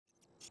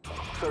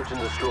Search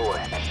and destroy.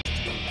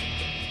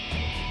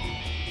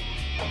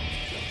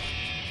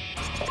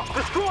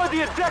 Destroy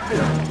the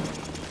objective!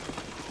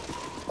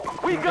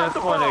 We got the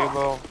bomb!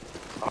 Bro.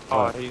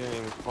 Oh, he didn't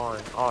even spawn.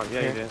 Oh,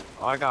 yeah, he did.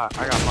 Oh, I got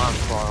bomb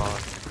spawn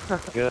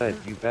on. Good,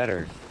 you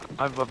better.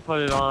 I've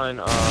put it on,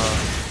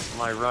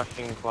 my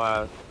rushing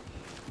class.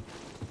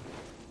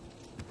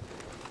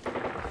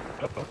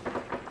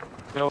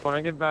 So when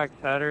I get back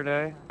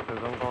Saturday,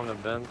 because I'm going to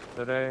Ben's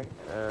today,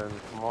 and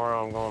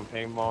tomorrow I'm going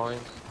paintballing,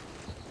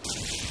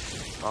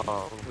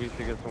 we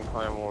should get some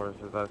Clan Wars,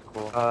 if that's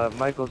cool.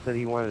 Michael said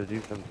he wanted to do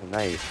some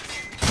tonight.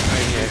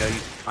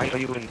 I know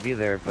you wouldn't be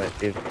there, but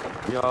if...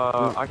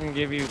 I can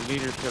give you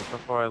leadership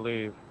before I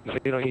leave.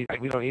 We don't need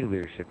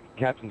leadership.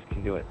 Captains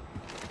can do it.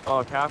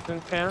 Oh,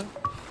 captains can?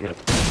 Yep.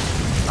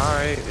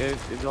 Alright,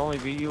 it'd only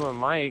be you and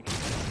Mike,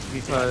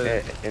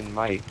 because... And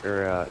Mike,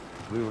 or,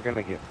 we were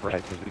gonna get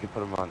Fred, because we could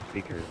put him on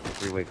speaker,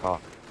 three-way call.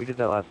 We did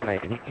that last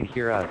night, and he could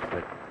hear us,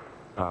 but,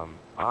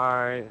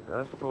 Alright,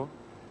 that's cool.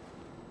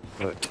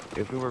 But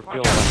if we were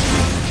feeling...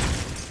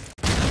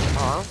 Oh,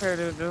 I don't care,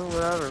 dude. Do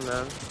whatever,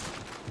 man.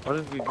 What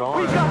is we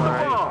going?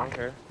 Alright, I don't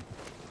care.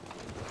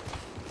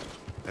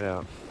 I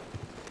know.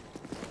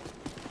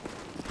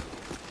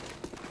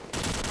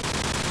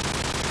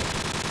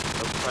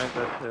 Let's plant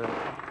that shit.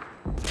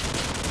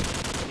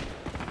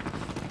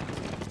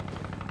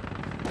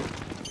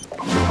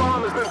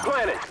 Bomb has been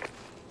planted!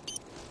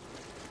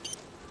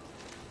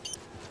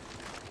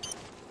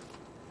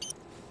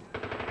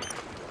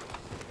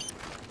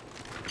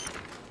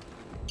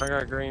 I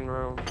got green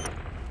room.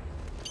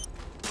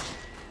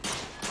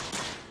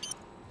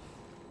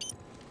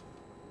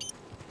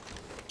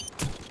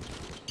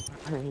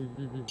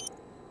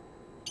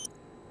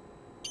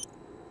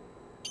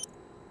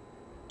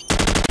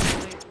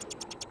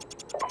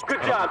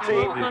 Good job,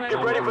 team.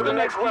 Get ready for the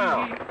next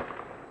round.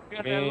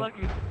 Got that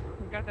lucky.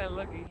 Got that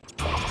lucky.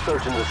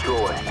 Search and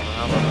destroy.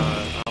 How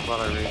about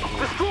I read you?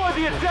 Destroy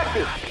the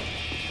objective!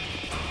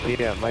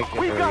 Yeah,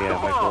 Michael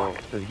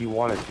said he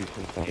wanted to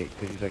since I,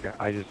 because he's like,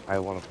 I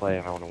want to play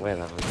and I want to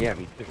win. I'm like, yeah,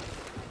 me too.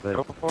 But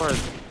Go for it.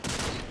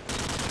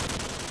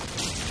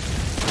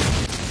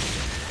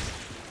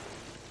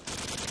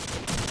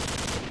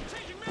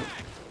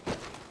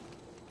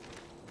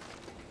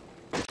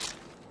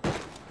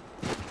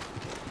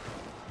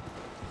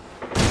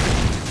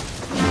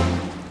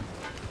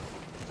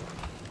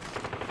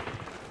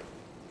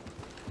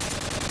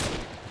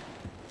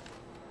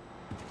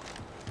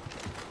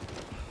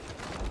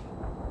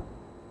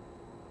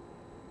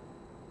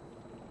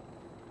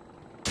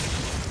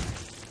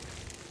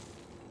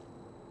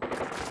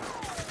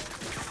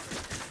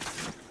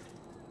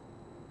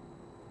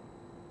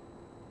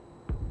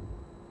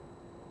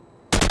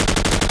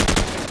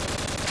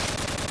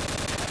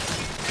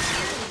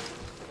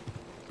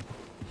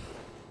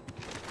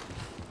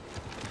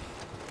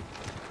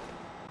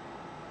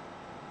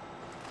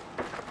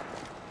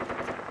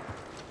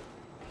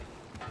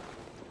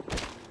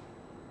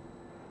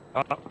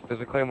 oh,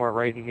 there's a claymore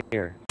right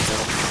here.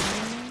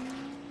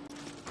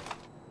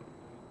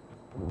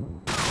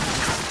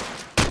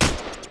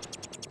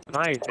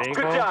 Nice, Abel.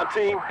 Good job,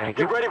 team.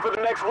 Get ready for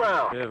the next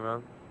round. Good,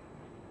 man.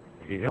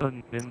 Yeah,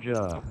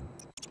 ninja.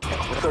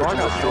 Search and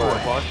destroy.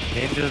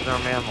 Ninjas are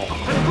mammals.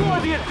 Destroy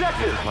the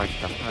objective! Like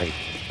the fight.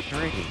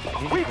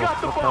 We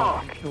got the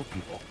bomb! Kill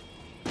people.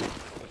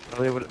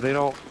 They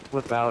don't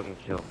flip out and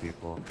kill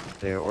people.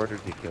 They're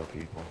ordered to kill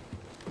people.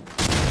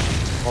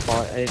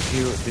 Well,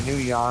 if the new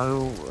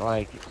Yahoo,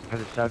 like, for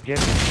the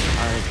subject,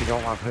 if you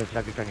don't want to put a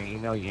subject on your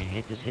email, you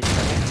just hit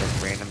something that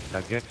says random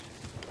subjects,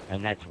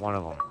 and that's one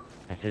of them.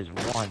 It says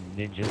 1,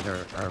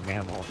 ninjas are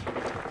mammals. 2,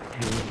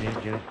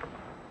 ninjas,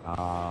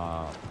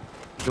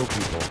 kill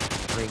people.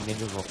 3,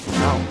 ninjas will flip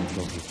out and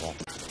kill people.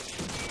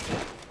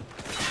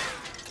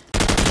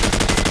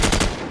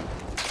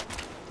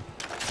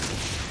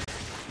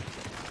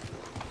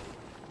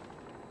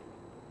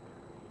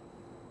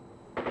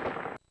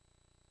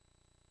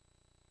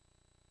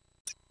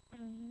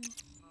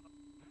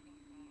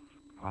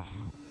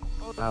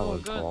 Oh, that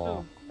was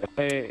cool.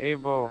 Hey,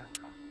 Abel.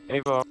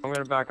 Abel, I'm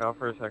gonna back out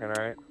for a second,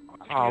 alright?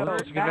 Oh,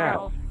 let's get that.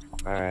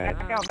 Alright.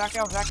 Back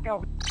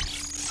out.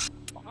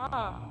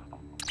 Ah.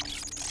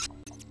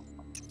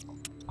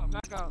 Oh,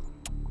 back out.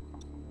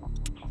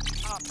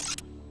 Ah.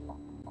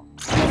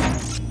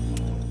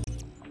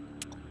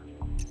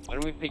 Why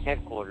don't we pick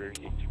headquarters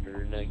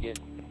for Nugget?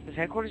 Because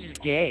headquarters is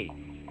gay.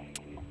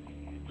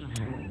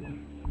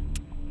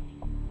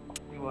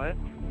 What?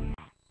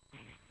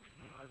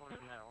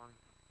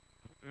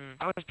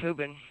 I was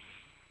pooping.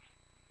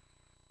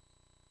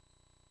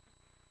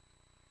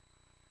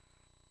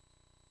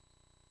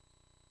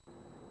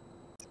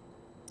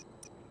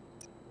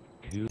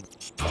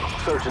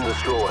 Search and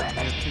destroy.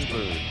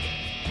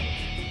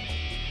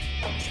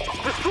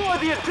 Destroy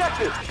the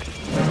objective!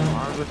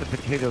 Armed with the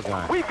potato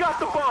gun. We got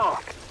the bomb!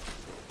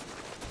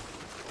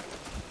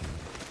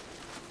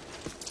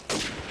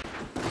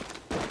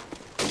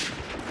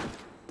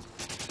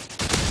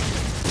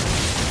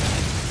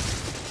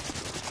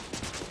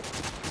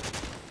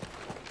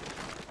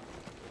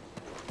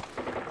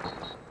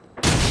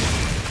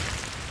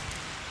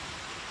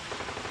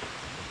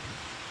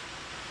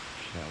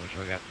 so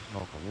we got to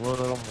smoke a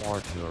little more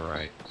to the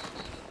right.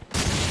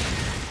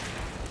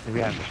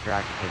 Maybe I'm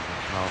distracted because of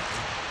the smoke.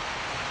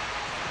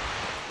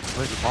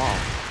 Where's the bomb?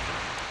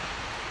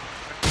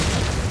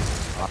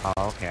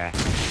 Oh, okay.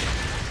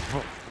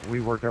 We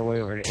worked our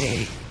way over to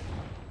A.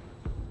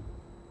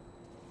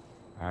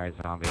 Alright,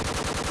 zombie.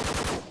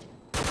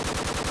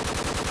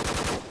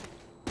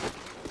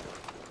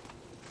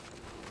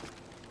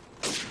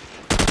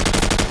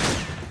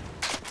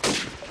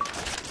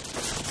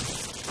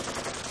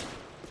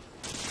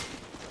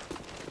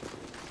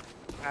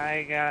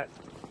 I got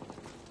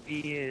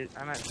B.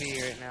 I'm at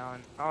B right now,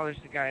 and oh, there's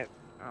the guy.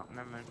 Oh,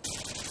 never mind.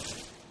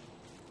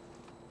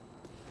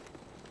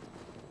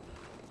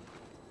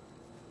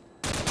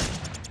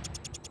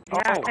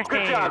 Oh,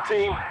 good job,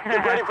 team.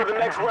 Get ready for the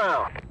next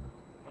round.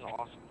 That was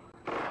awesome.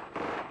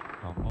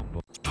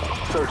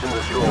 Search and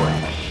destroy.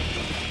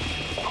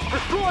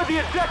 Destroy the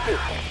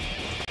objective.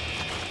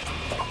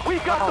 We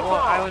got the Oh,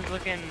 well, I bomb. was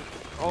looking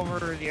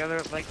over the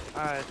other, like,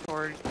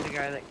 towards the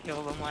guy that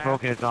killed him last.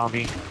 Smoking a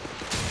zombie.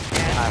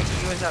 And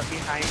he was up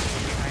behind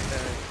the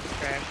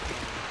trash can.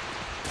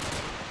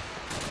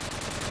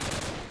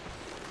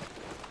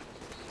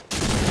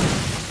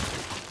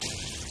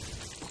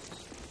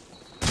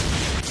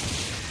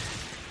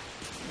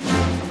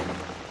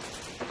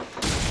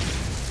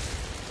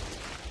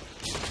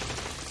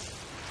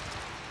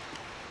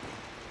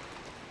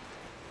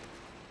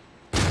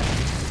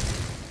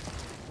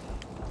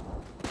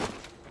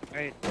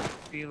 Alright,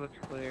 B looks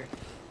clear.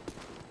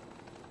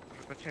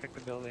 Go check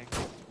the building.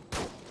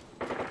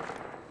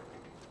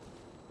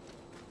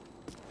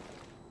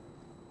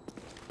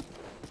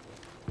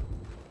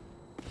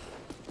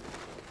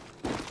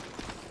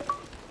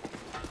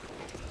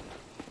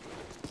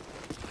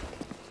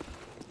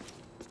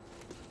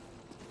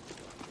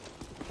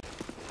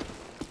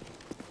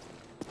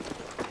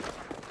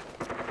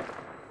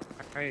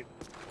 Alright,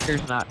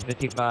 Here's not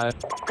 55.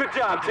 Good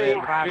job,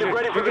 team. Get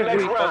ready for the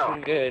next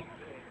round. Good.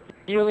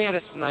 He only had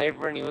a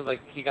sniper and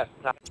he got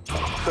stopped.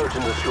 Search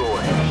and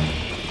destroy.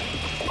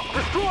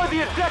 Destroy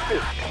the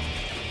objective.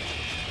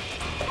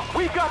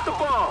 We got the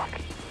bomb.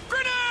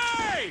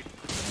 Grenade!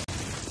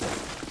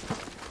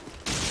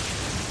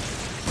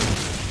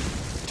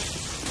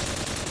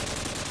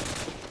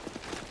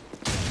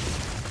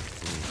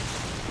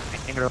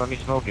 Here, let me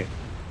smoke it.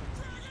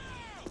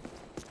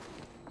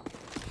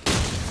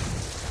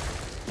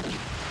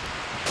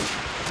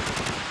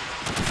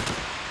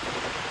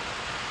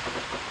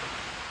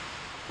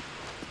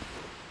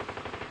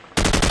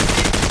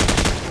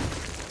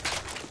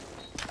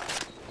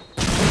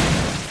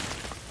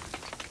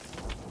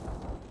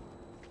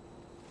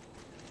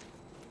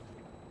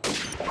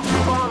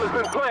 Bomb has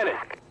been planted.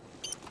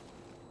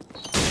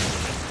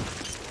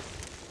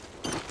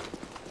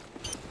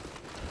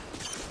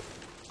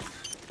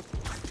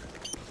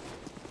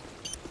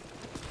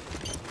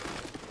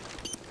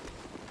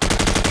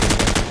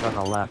 On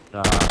the left,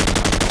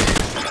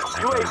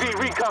 UAV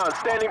recon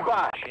standing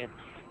by. Shit.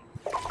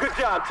 Good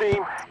job,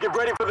 team. Get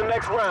ready for the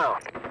next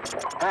round.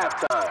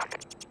 Halftime.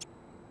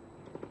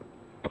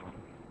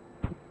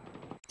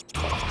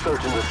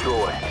 Search and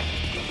destroy.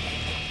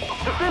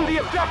 Defend the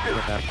objective.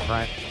 with that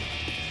front.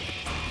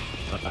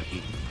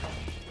 Lucky.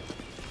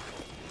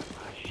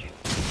 Ah, shit.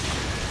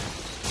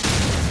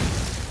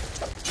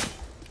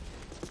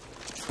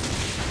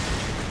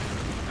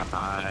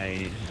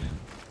 Nice.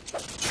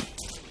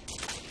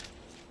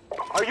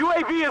 Our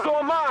UAV is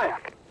online.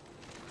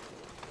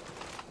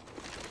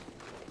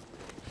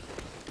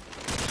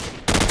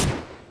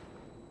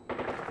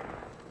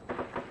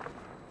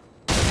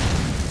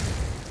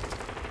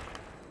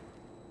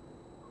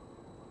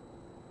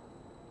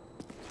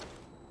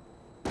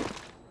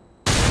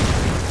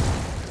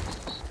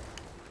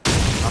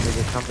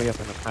 There's somebody up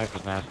in the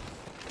sniper's nest.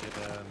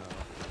 Yeah, no,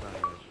 it's not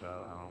even a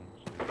shot.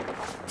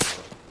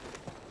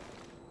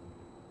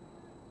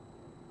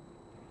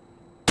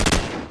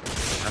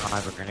 I don't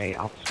have a grenade.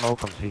 I'll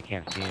smoke him so he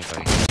can't see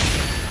anybody.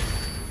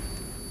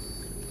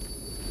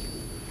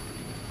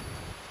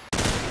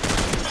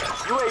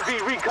 UAV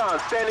recon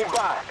standing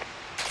by.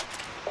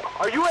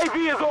 Our UAV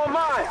is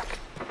online.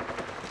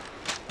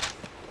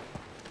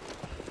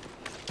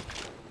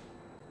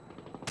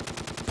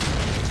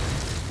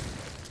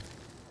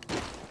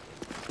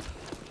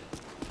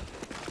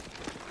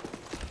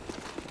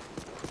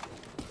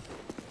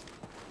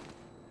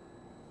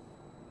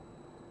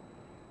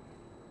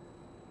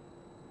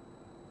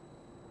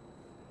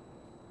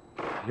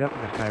 He's up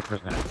in the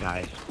sniper's nest,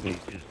 guys. He's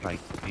just like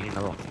being a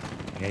little,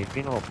 yeah, he's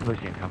being a little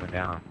pussy and coming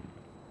down.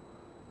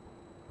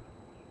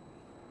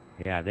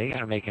 Yeah, they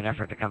gotta make an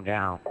effort to come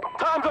down.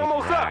 Time's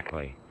almost up.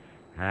 Exactly.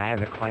 And I have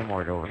the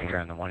claymore over here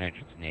on the one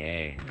entrance in the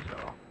A,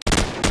 so.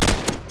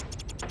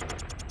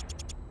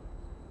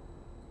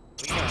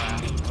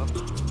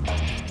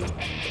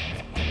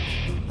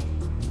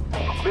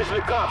 Mission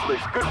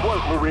accomplished. Good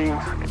work,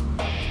 Marines.